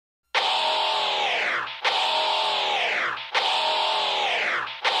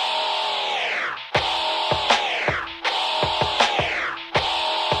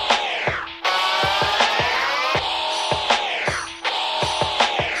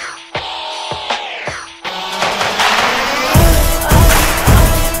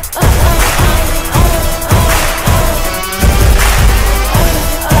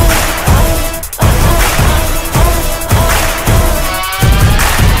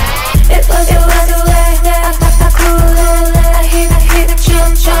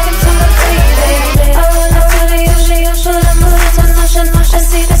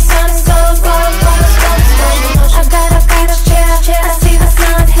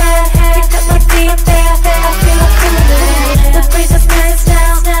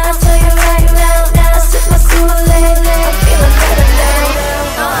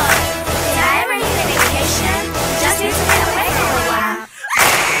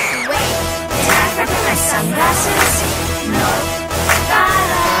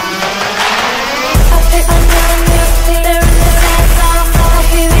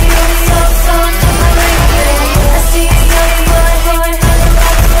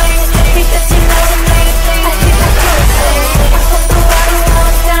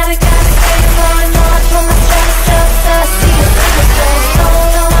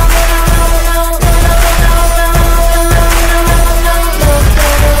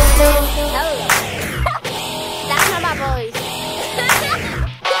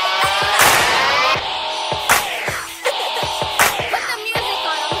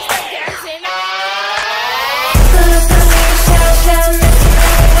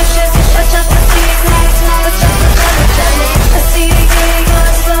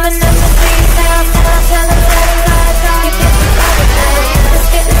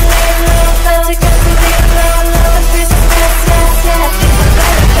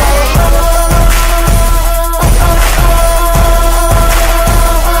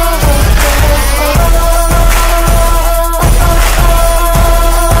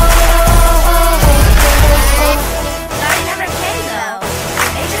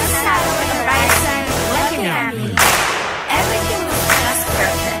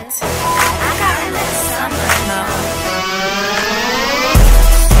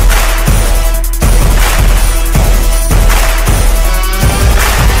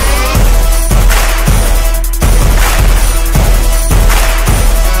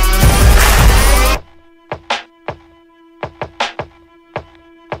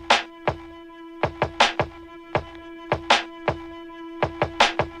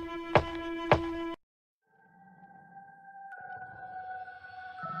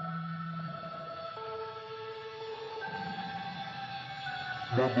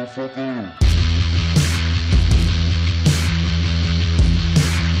motherfucker.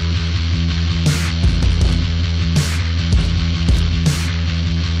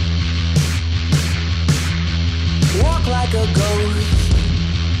 Walk like a ghost,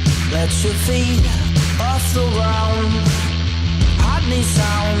 let your feet off the ground. Heart needs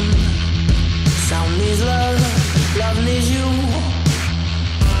sound, sound needs love, love needs you.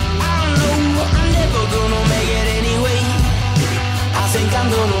 I know I'm never gonna make it anyway. I think I'm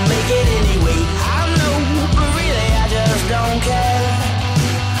gonna make it anyway. I know, but really I just don't care.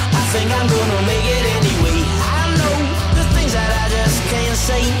 I think I'm gonna make it anyway. I know the things that I just can't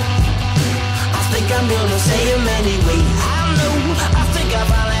say. I think I'm gonna say them anyway. I know, I think I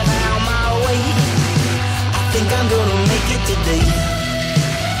finally found my way. I think I'm gonna make it today.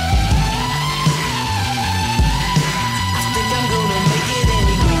 I think I'm gonna make it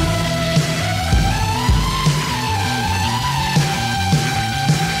anyway.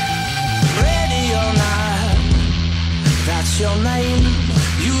 Ready or not, that's your name.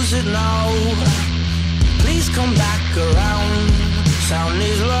 Use it now. Please come back around. Sound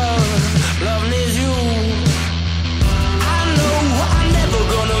needs love, love needs you. I know I'm never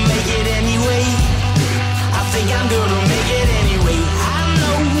gonna make it anyway. I think I'm gonna make it anyway. I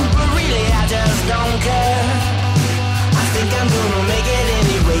know, but really I just don't care. I think I'm gonna make it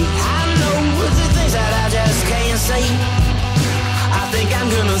anyway. I know the things that I just can't say. I think I'm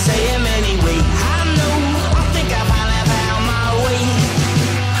gonna say them anyway. I know, I think I finally found my way.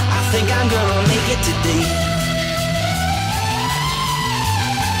 I think I'm gonna make it today.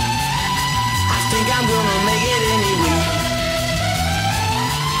 I think I'm gonna make it anyway.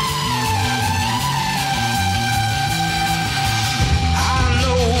 I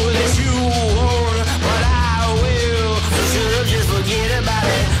know that you won't, but I will. Should've just forget about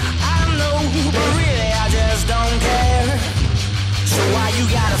it. I know, but really I just don't care. So why you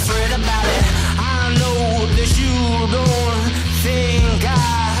gotta fret about it? I know that you don't think I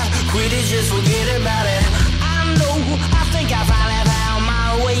quit it, just forget about it. I know, I think I finally found my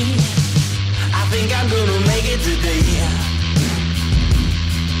way. I think I'm gonna make it today.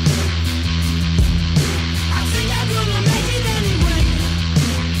 I think I'm gonna make it anyway.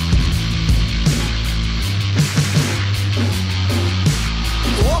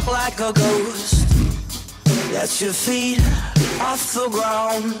 Walk like a ghost, let your feet off the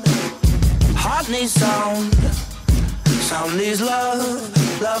ground. Heart needs sound, sound needs love,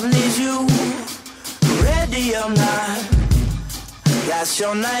 love needs you. Ready or not, that's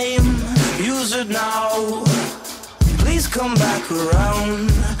your name, use it now. Please come back around.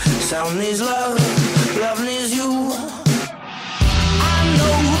 Sound needs love, love needs you. I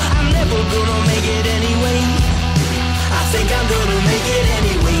know I'm never gonna make it anyway. I think I'm gonna make it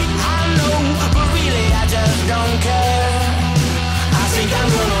anyway. I know, but really I just don't care. I think I'm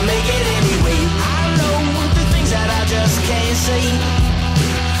gonna make it anyway. I know the things that I just can't say.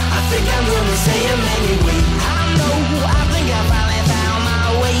 I think I'm gonna say them anyway. I know, I think I finally found my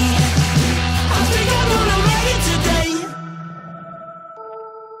way. I think I'm gonna make it today.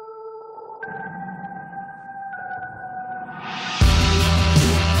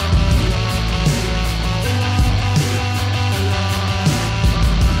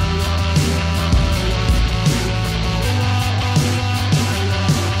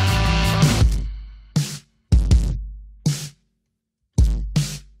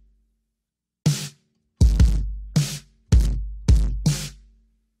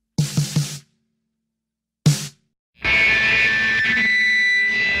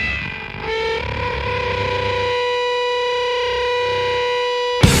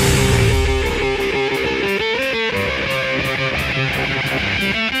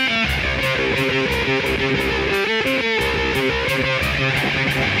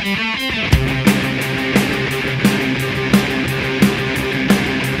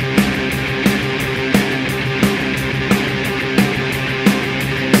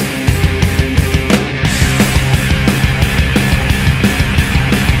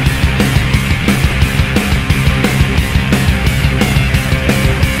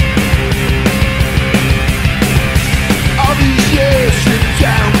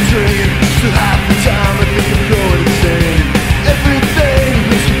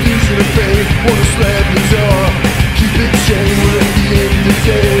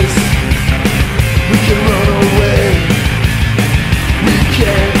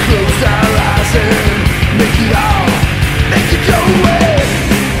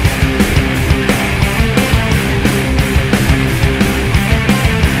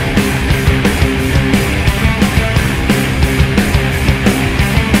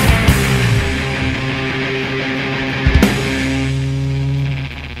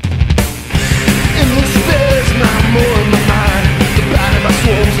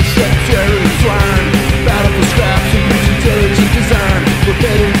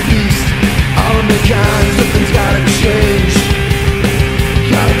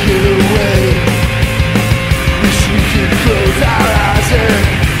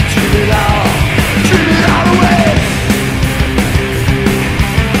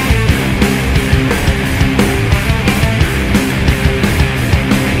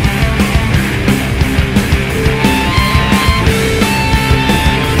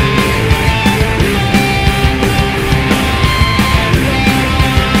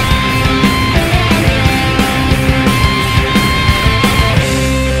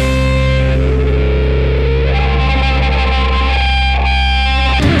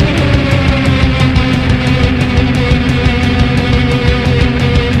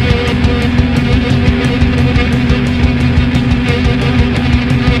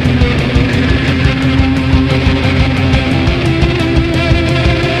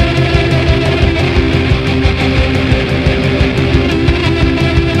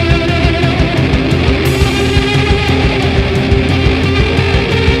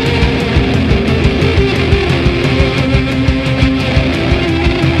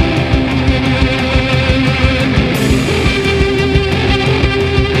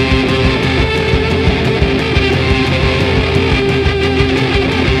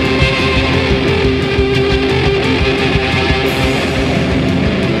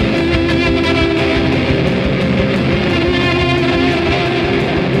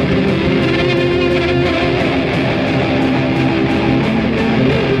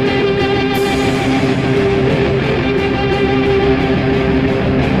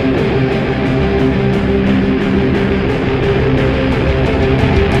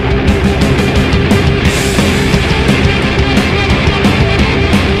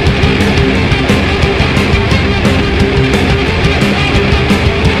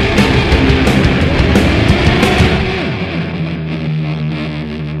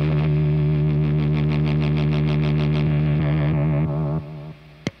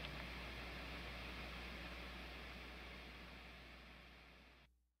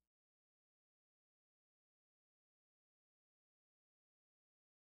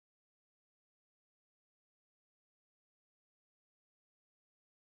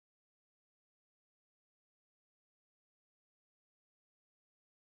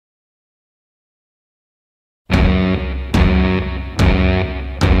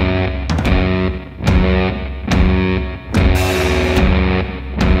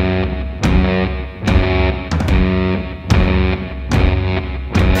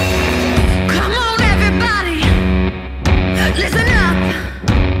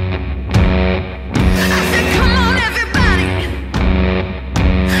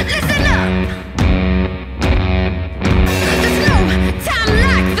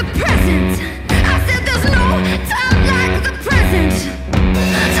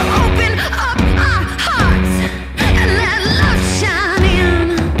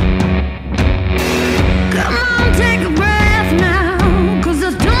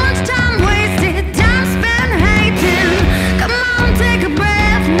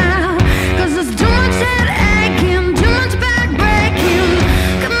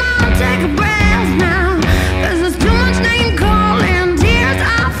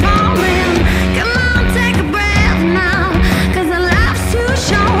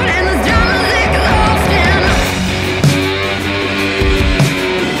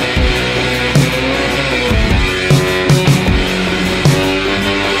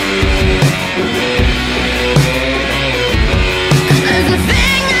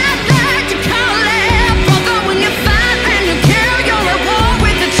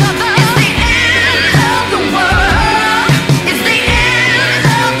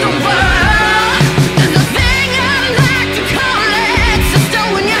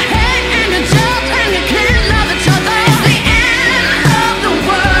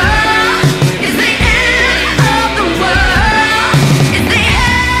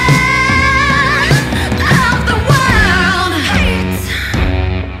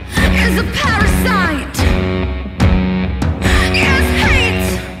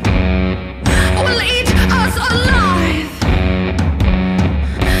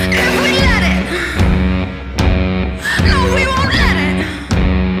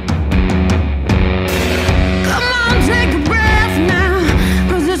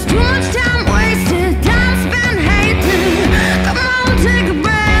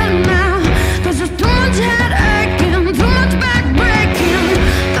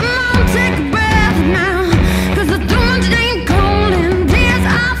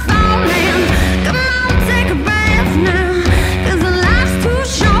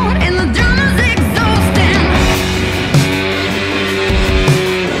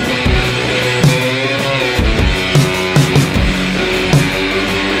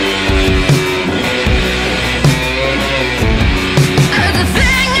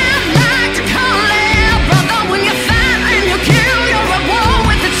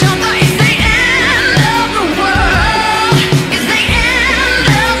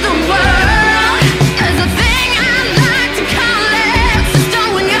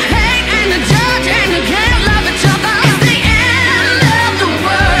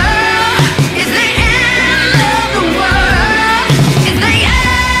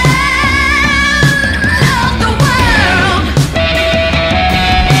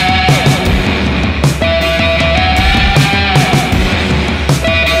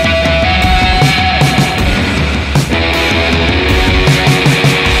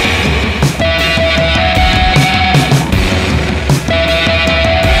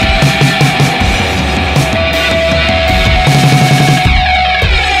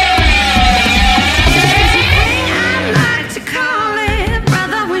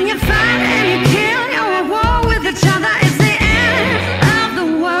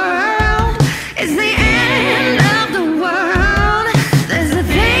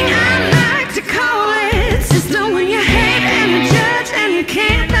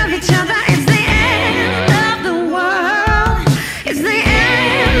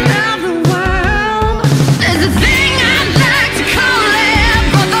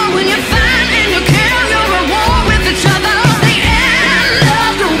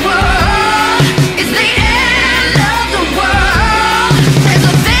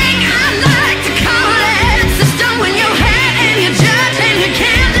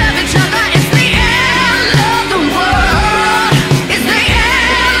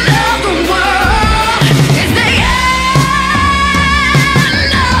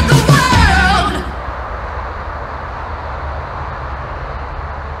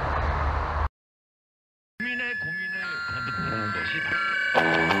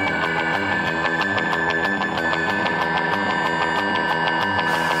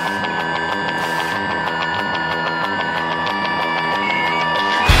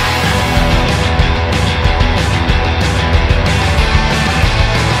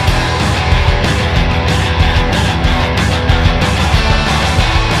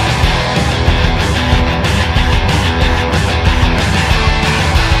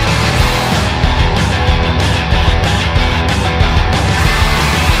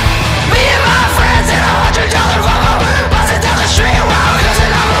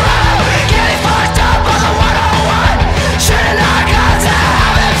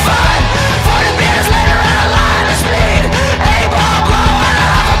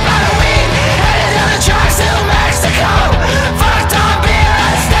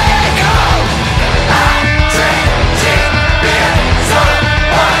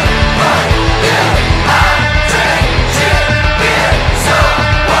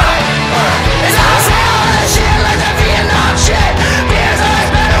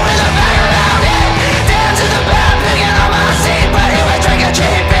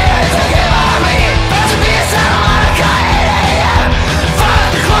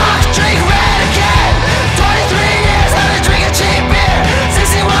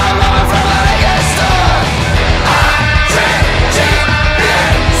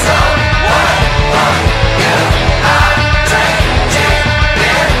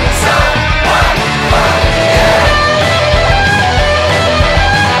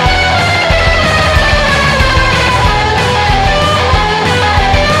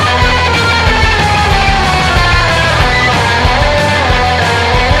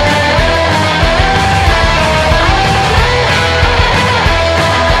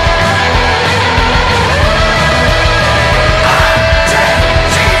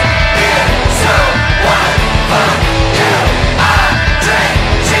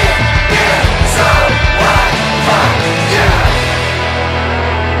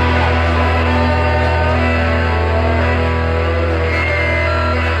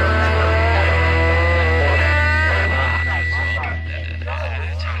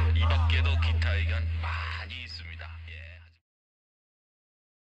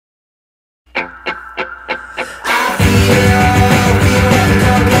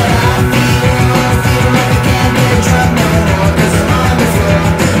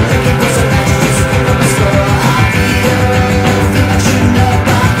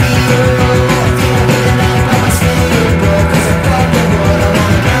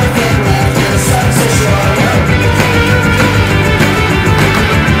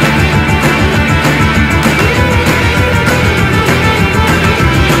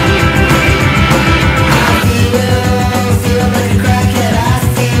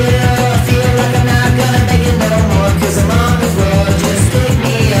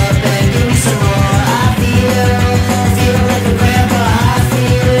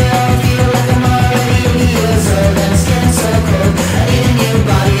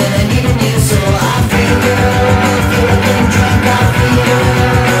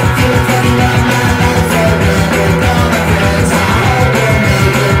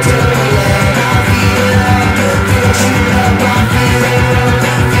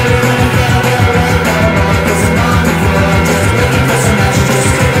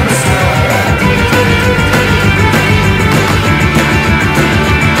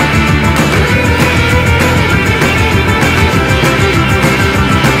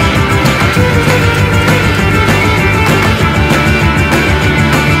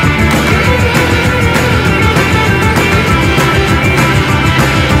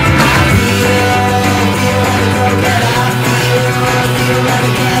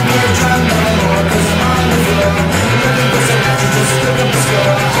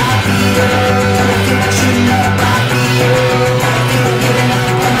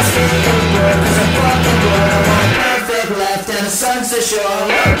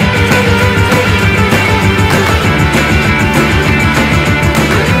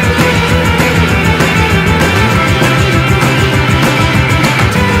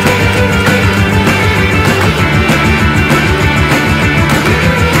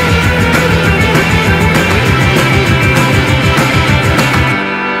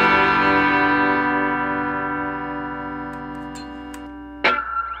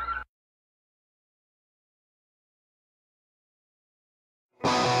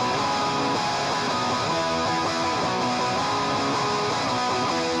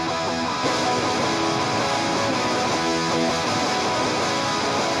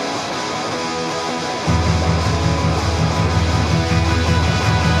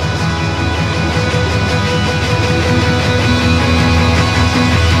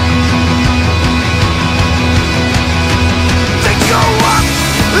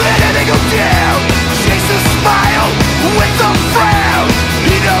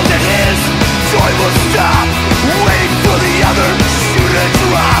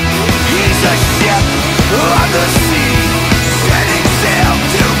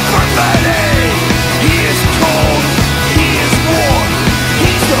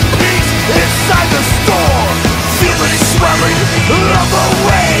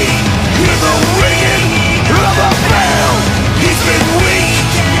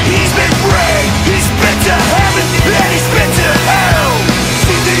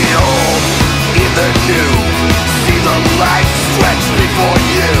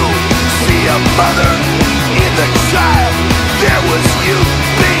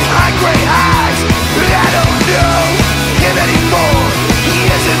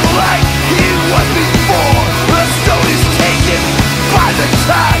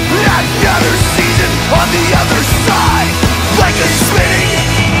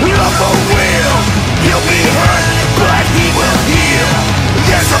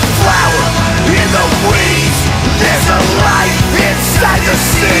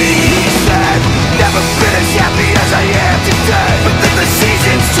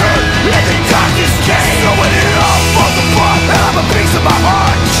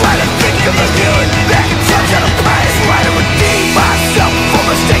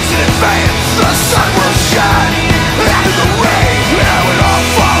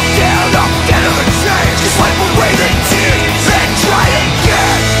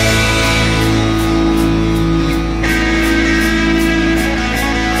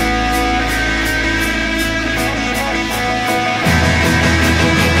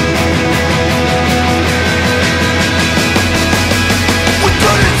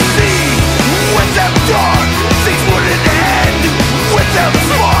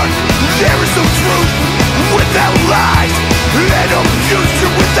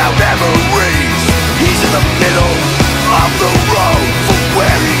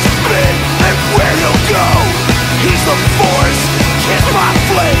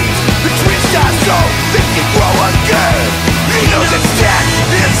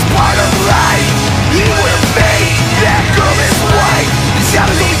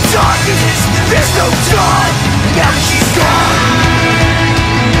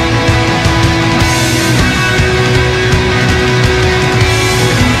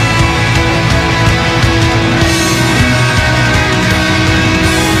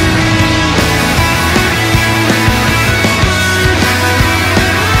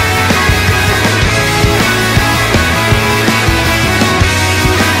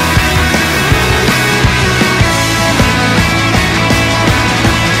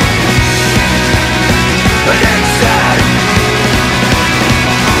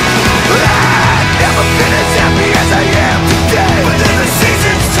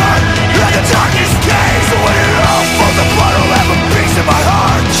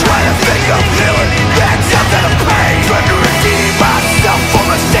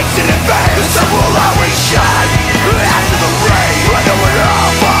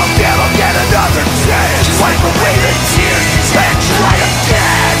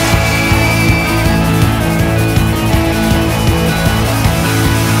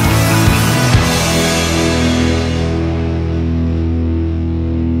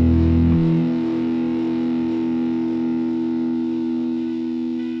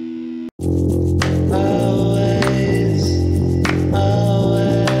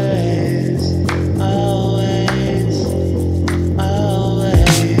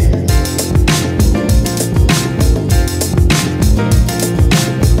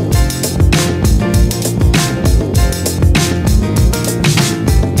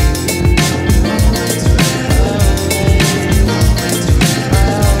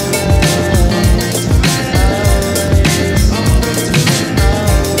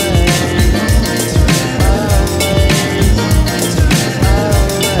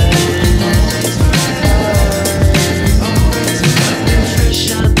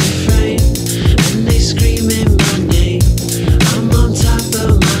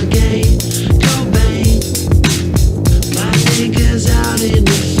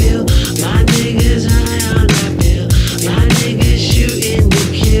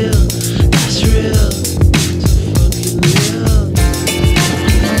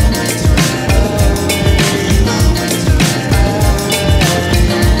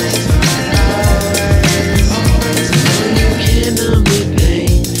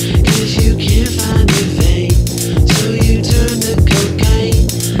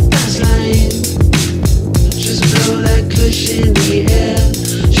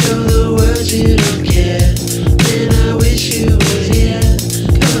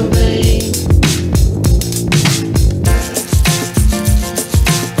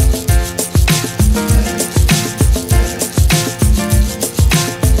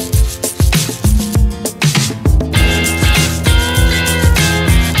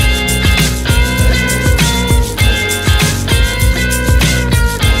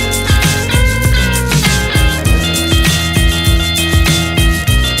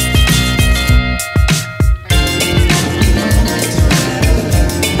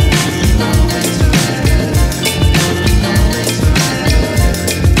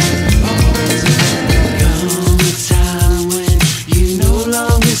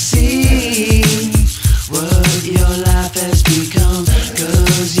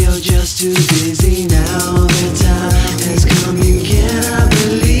 just too busy now. The time has come, you cannot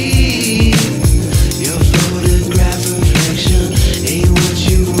believe your photograph reflection ain't what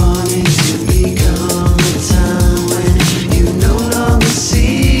you wanted to become. The time when you no longer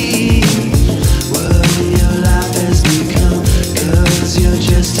see what your life has become, 'cause you're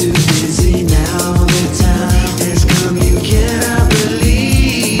just too busy now. The time has come, you cannot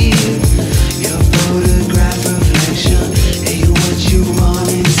believe your photograph reflection ain't what you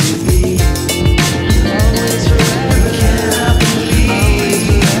wanted to be. Always forever, cannot believe.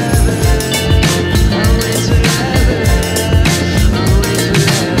 Always forever, always forever, always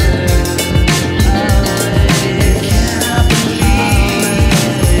cannot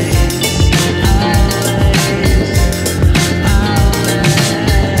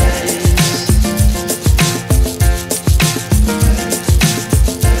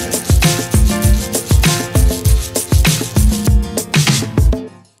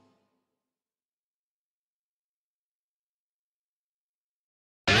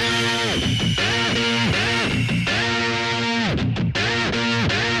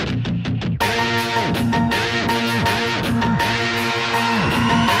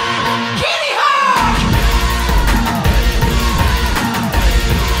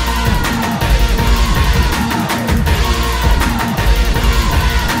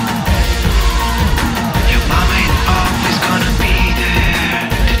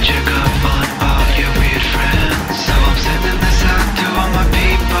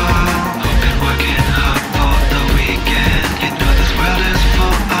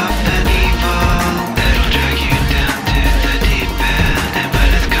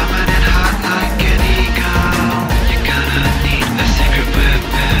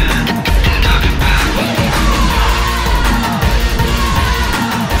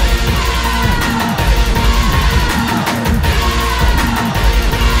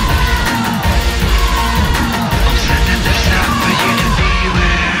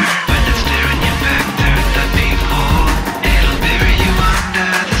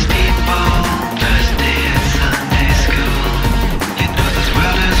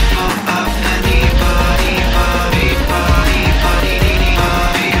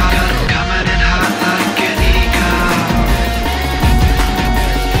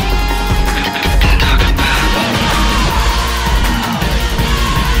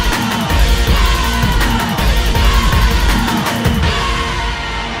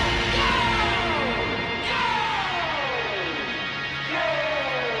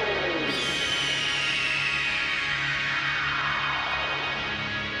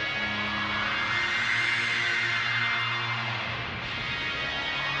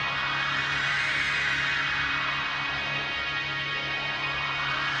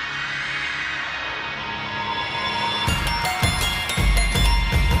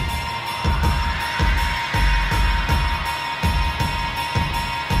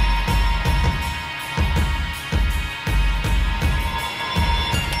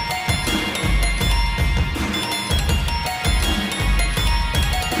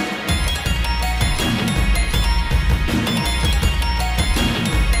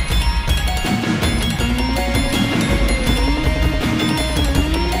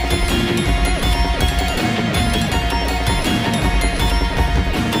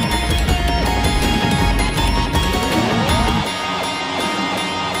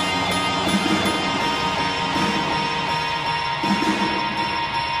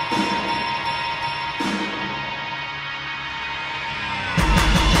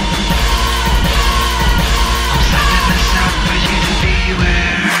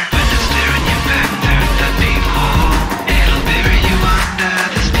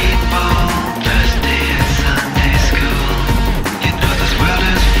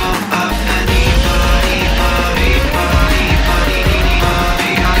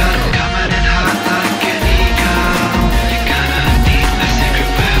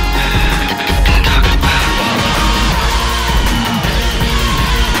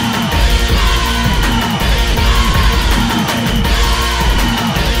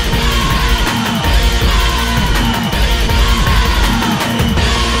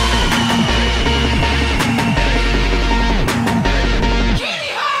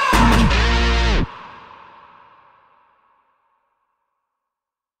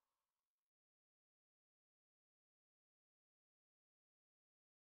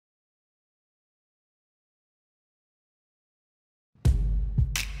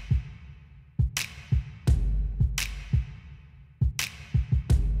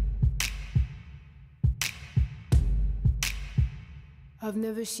I've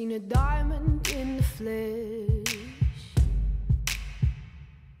never seen a diamond in the flesh.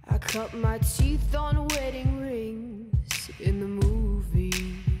 I cut my teeth on wedding rings in the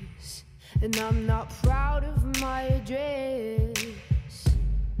movies, and I'm not proud of my address.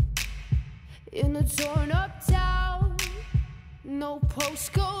 In a torn up town, no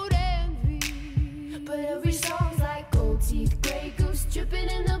postcode envy, but every song's like gold teeth, grey goose dripping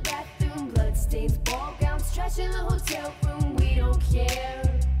in the bathroom, bloodstains, ball gowns, trash in the hotel room. We don't care.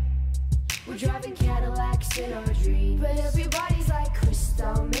 We're driving Cadillacs in our dreams, but everybody's like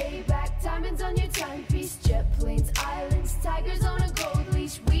crystal, Maybach, diamonds on your timepiece, jet planes, islands, tigers on a gold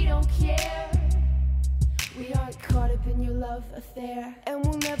leash. We don't care. We aren't caught up in your love affair, and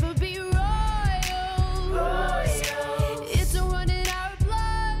we'll never be royal. It's a run in our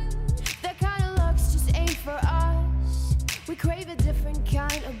blood. That kind of luck's just ain't for us. We crave a different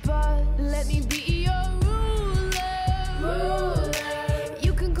kind of buzz. Let me be your ruler.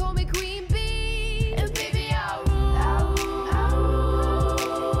 You can call me Queen Bee, and baby I'll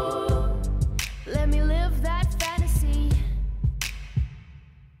rule. Let me live that fantasy.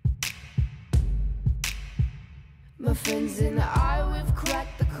 My friends and I, we've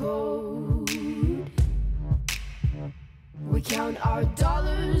cracked the code. We count our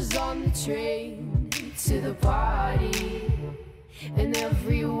dollars on the train to the party, and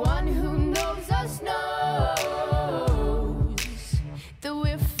everyone who knows us knows that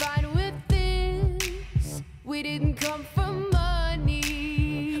we're fine with this. We didn't come for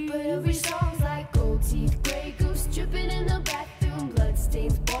money, but every song's like gold teeth, grey goose dripping in the bathroom,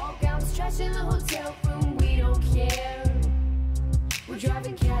 bloodstains, ball gowns, trash in the hotel room. We don't care. We're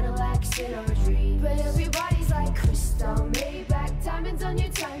driving Cadillacs in our dreams, but everybody's like crystal, Maybach, diamonds on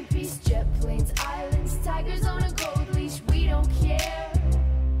your timepiece, jet planes, islands, tigers on a gold leash. We don't care.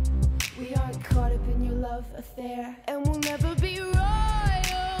 We aren't caught up in your love affair, and we'll never be royal.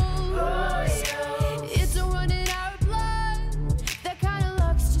 It's a run in our blood. That kind of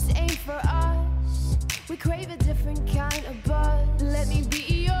luck's just ain't for us. We crave a different kind of buzz. Let me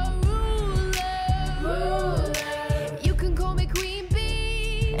be your ruler. You can call me Queen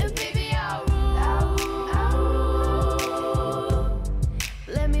Bee, and baby I'll rule.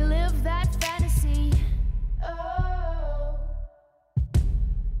 Let me live that fantasy.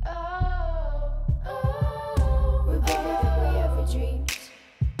 We're bigger than we ever dreamed,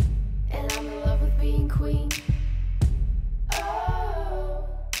 and I'm in love with being queen.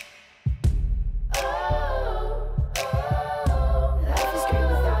 Life is great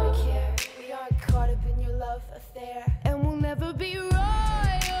without a care. We aren't caught up in your love affair, and we'll never be royal.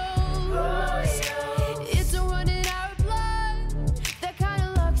 It's a run in our blood. That kind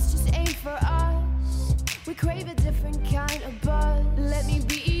of luck's just ain't for us. We crave a different kind of buzz. Let me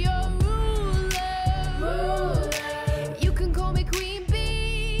be your ruler. You can call me Queen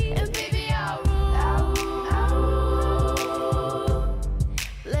Bee, and baby I'll rule.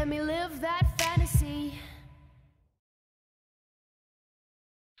 Let me live that fantasy.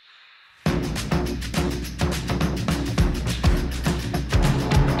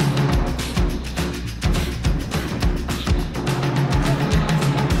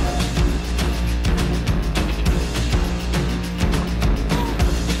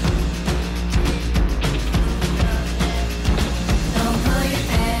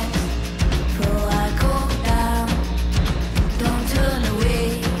 Don't turn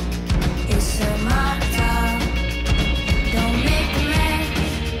away. It's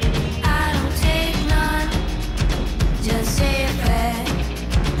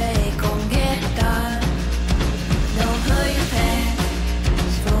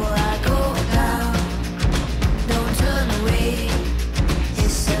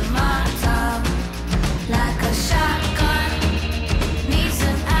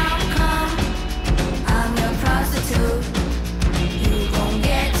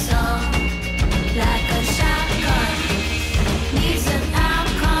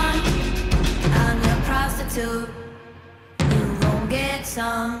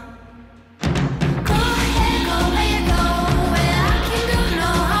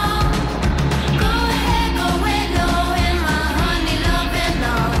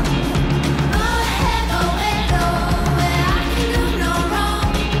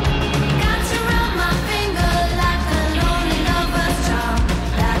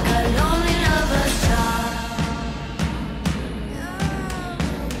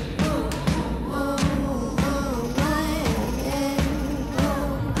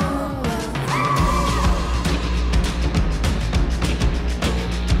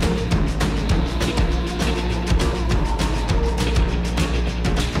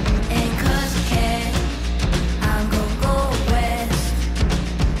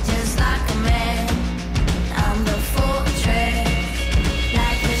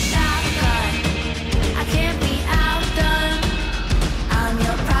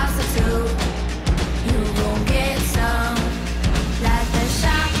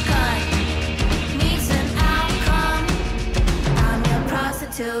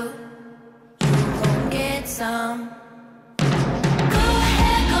to, you won't get some. Go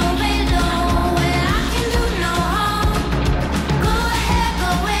ahead, go way low, where I can do no harm. Go ahead, go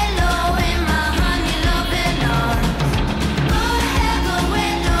way low, in my honey loving arms. Go ahead, go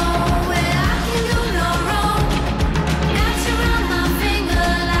way low, where I can do no wrong. Got you around my finger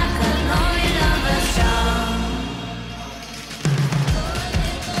like a lonely lover's charm.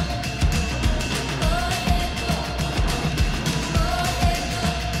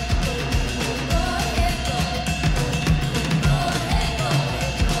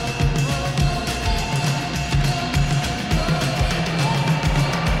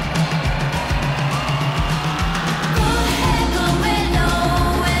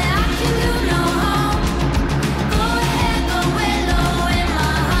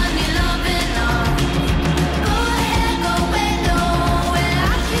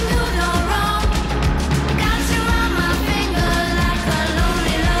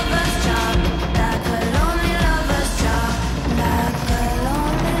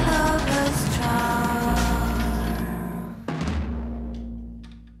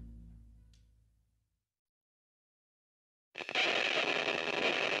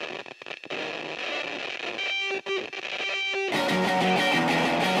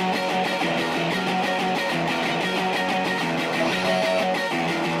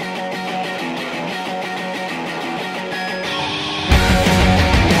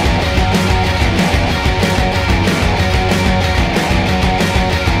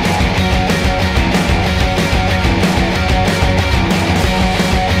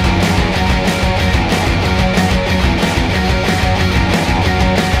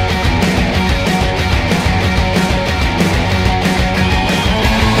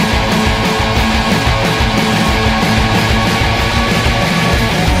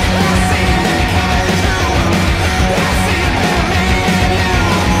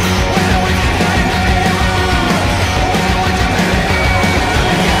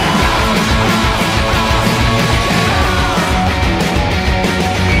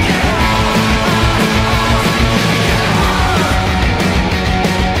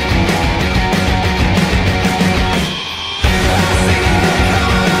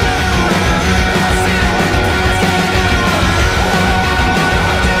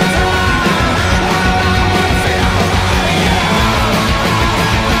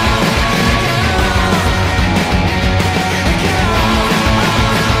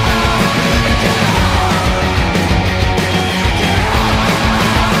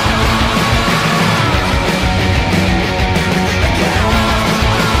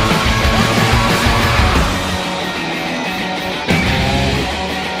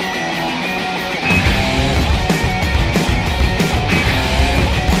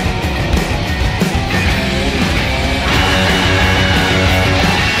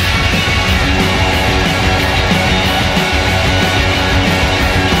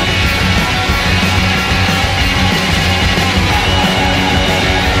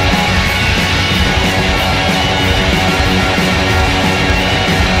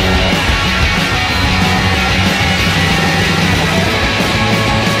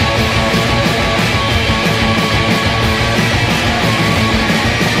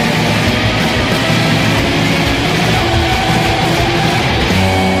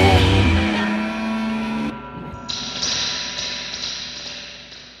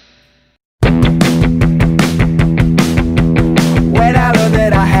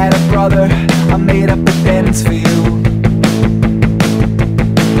 I made up the penance for you.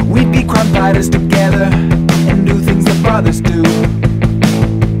 We'd be crime fighters together and do things that brothers do.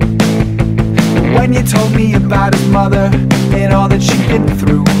 When you told me about his mother and all that she'd been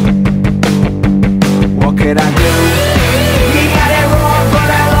through, what could I do? You got it wrong, but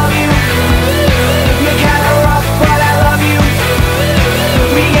I love you. You're kinda rough, but I love you.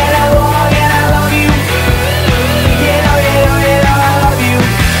 We get along and I love you. You know, I love you.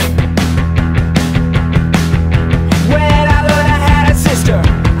 When I learned I had a sister,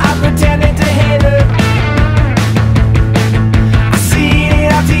 I pretended to hate her. I see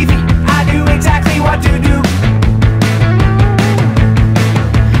it on TV, I knew exactly what to do.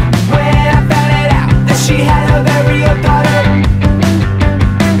 When I found it out that she had a very young daughter,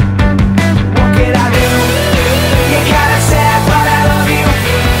 what could I do? You're kinda sad, but I love you.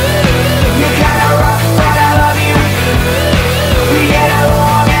 You're kinda rough, but I love you. We get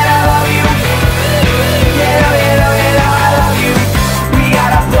along and I love you. You know, I love you. We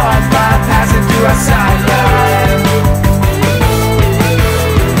got a bloodline passing through our sideline.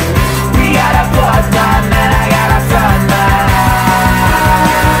 We got a bloodline and I got a front line.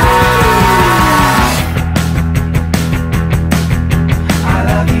 I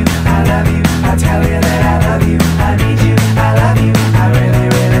love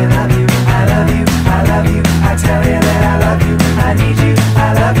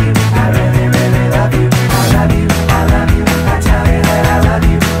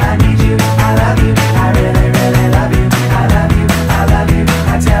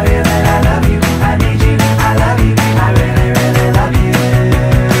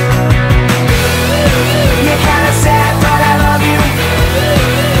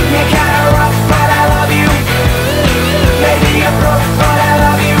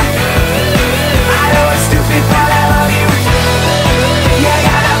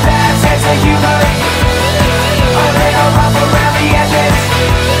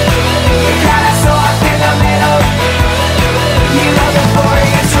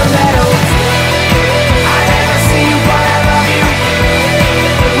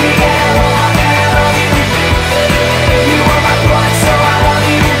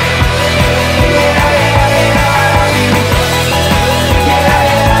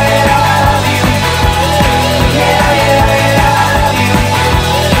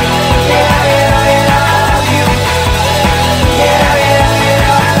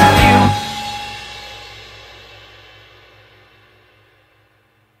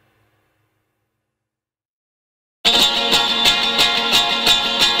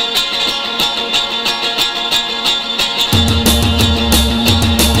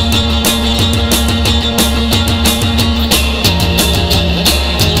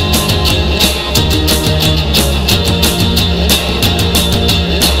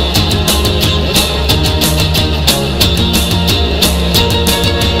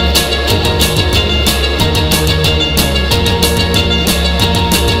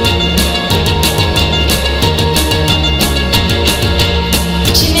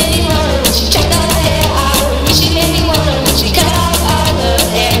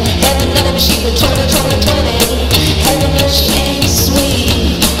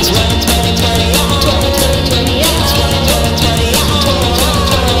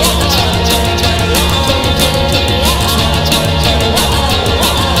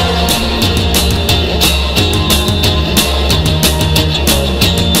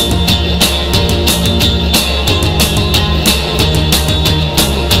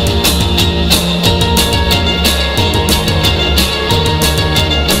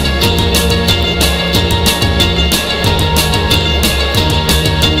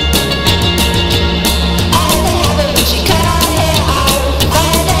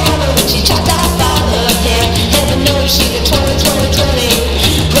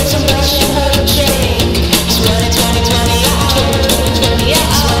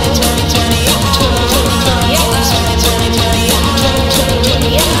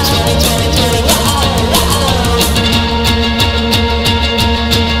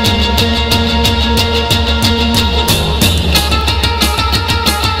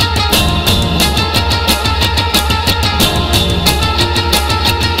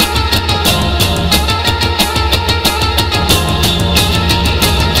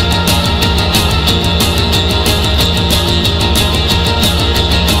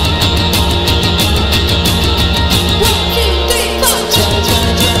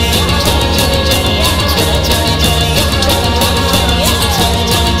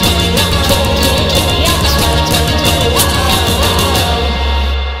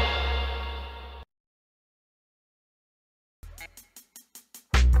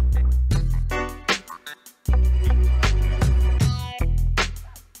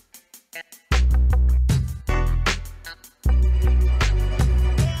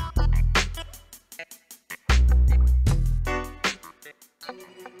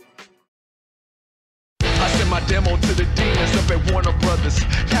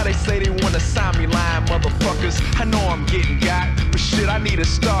say they wanna sign me, lying motherfuckers. I know I'm getting got, but shit, I need a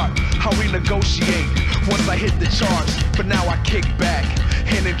start. I'll renegotiate once I hit the charts. But now I kick back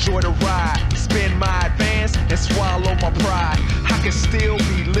and enjoy the ride. Spend my advance and swallow my pride. I can still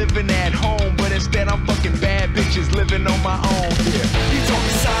be living at home, but instead I'm fucking bad bitches living on my own. Yeah. He told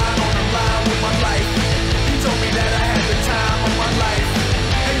me sign on the line with my life. He told me that I had the time of my life.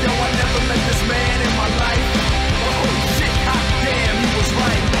 And yo, I never met this man in my life. But holy shit, hot damn, he was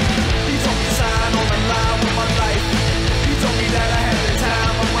right. He told me sign on the line with my life. He told me that I had the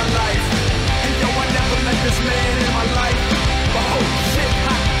time of my life. And yo, I never met this man in my life. But holy shit,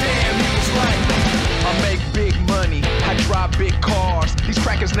 hot damn, he was right. I make big money, I drive big cars. These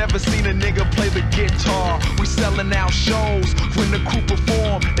crackers never seen a nigga play the guitar. We selling out shows when the crew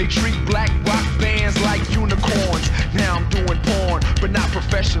perform. They treat black rock bands like unicorns. Now I'm doing porn, but not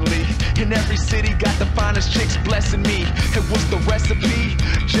professionally. In every city, got the finest chicks blessing me. And what's the recipe?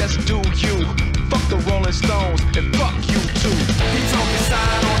 Just do you. Fuck the Rolling Stones and fuck you too. He told me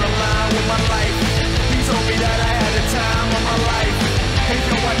sign on the line with my life. He told me that I had the time of my life. Hey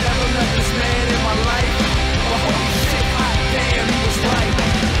yo, I never met this man in my life. But holy shit, hot damn, he was right.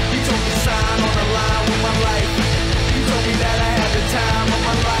 He told me sign on the line with my life. He told me that I had the time of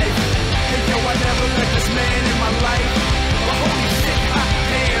my life. Hey yo, I never met this man in my life. But holy shit, hot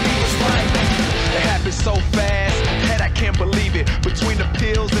damn, he was right. It happened so fast that I can't believe it. Between the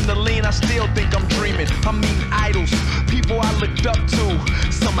pills and the lean, I still think I'm dreaming. I'm meeting idols, people I looked up to.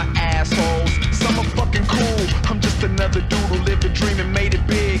 Some are assholes, some are fucking cool. I'm just another dude who lived a dream and made it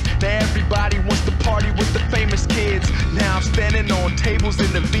big. Now everybody wants to party with the famous kids. Now I'm standing on tables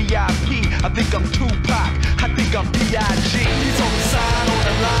in the VIP. I think I'm Tupac, I think I'm B.I.G. He told me sign on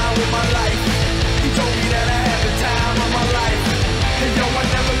the line with my life. He told me that I had the time of my life. And yo, I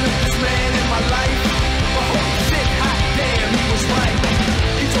never met this man in my life. But holy shit, hot damn, he was right.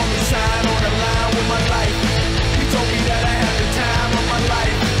 He told me sign on the line with my life. He told me that I had the time of my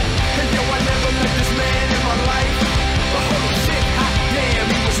life. And yo, I never met this man in my life. But holy shit, hot damn,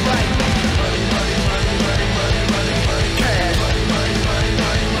 he was right. Money, money, money, money, money, money, money, cash. Money, money, money,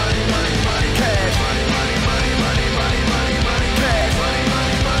 money, money, money, money, cash. Money, money, money, money, money, money, money, cash. Money,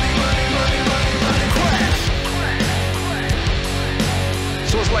 money, money, money, money, money, money, crash.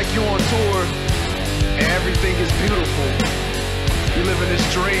 So it's like you on tour and everything is beautiful. You living this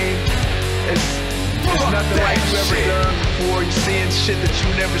dream. It's nothing like you ever done before. You're seeing shit that you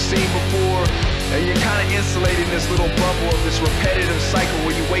never seen before. And you're kind of insulating this little bubble of this repetitive cycle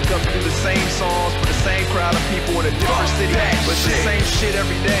where you wake up and do the same songs for the same crowd of people in a different city, but it's the same shit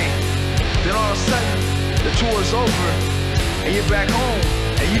every day. Then all of a sudden, the tour's over and you're back home.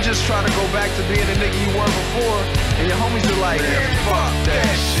 And you just try to go back to being the nigga you were before. And your homies are like, man, fuck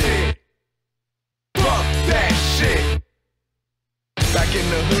that shit. Fuck that shit. Back in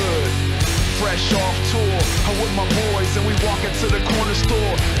the hood, fresh off tour, I'm with my boys and we walk into the corner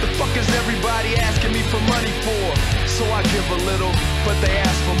store. The fuck is everybody asking me for money for? So I give a little, but they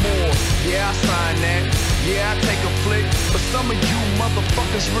ask for more. Yeah, I sign that. Yeah, I take a flick. But some of you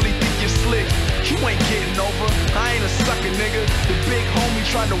motherfuckers really think you're slick. You ain't getting over, I ain't a sucker, nigga. The big homie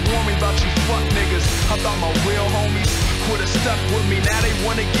tried to warn me about you fuck niggas. I thought my real homies would've stuck with me. Now they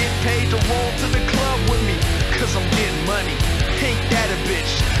wanna get paid to roll to the club with me. Cause I'm getting money. Ain't that a bitch?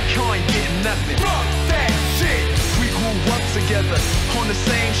 Y'all ain't getting nothing. Fuck that shit. We grew up together on the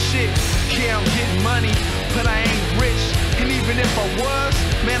same shit. Yeah, I'm getting money, but I ain't rich. And even if I was,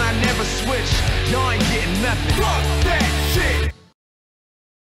 man, I never switch. Y'all ain't getting nothing. Fuck that shit.